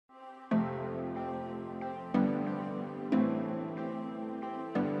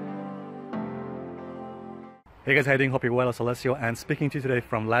Hey guys, how you doing? Hope you're well. It's Alessio and speaking to you today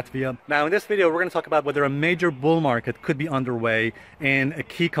from Latvia. Now in this video we're going to talk about whether a major bull market could be underway in a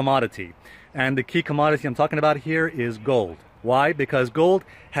key commodity. And the key commodity I'm talking about here is gold. Why? Because gold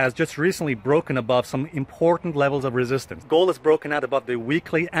has just recently broken above some important levels of resistance. Gold is broken out above the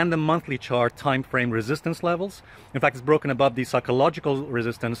weekly and the monthly chart time frame resistance levels. In fact, it's broken above the psychological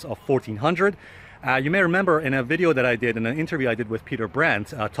resistance of 1400. You may remember in a video that I did, in an interview I did with Peter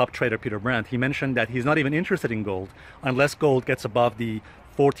Brandt, top trader Peter Brandt, he mentioned that he's not even interested in gold unless gold gets above the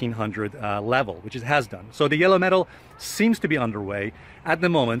 1400 level, which it has done. So the yellow metal seems to be underway at the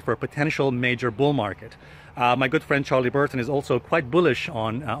moment for a potential major bull market. My good friend Charlie Burton is also quite bullish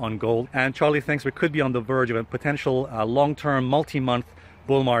on gold, and Charlie thinks we could be on the verge of a potential long-term, multi-month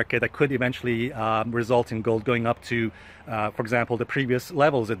bull market that could eventually result in gold going up to, for example, the previous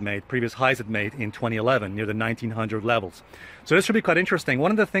levels it made, previous highs it made in 2011, near the 1900 levels. So this should be quite interesting.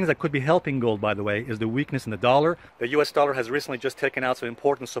 One of the things that could be helping gold, by the way, is the weakness in the dollar. The US dollar has recently just taken out some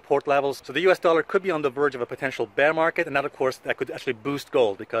important support levels. So the US dollar could be on the verge of a potential bear market, and that, of course, that could actually boost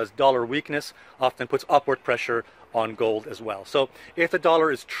gold because dollar weakness often puts upward pressure on gold as well. So if the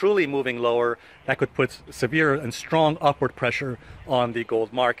dollar is truly moving lower, that could put severe and strong upward pressure on the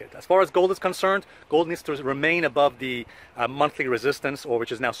gold market. As far as gold is concerned, gold needs to remain above the monthly resistance, or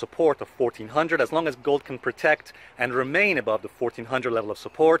which is now support, of 1400. As long as gold can protect and remain above the 1400 level of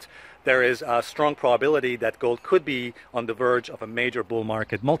support, there is a strong probability that gold could be on the verge of a major bull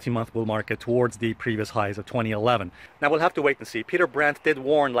market, multi-month bull market towards the previous highs of 2011. Now we'll have to wait and see. Peter Brandt did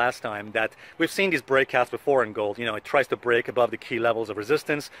warn last time that we've seen these breakouts before in gold. You know, it tries to break above the key levels of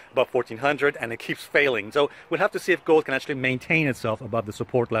resistance, above 1400, and it keeps failing. So we'll have to see if gold can actually maintain itself above the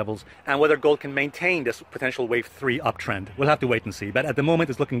support levels and whether gold can maintain this potential wave 3 uptrend. We'll have to wait and see. But at the moment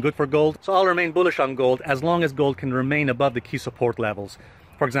it's looking good for gold. So I'll remain bullish on gold as long as gold can remain above the key support levels.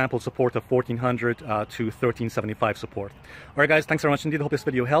 For example, support of 1400 to 1375 support. All right, guys, thanks very much indeed. I hope this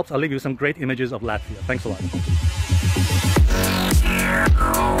video helps. I'll leave you with some great images of Latvia. Thanks a lot.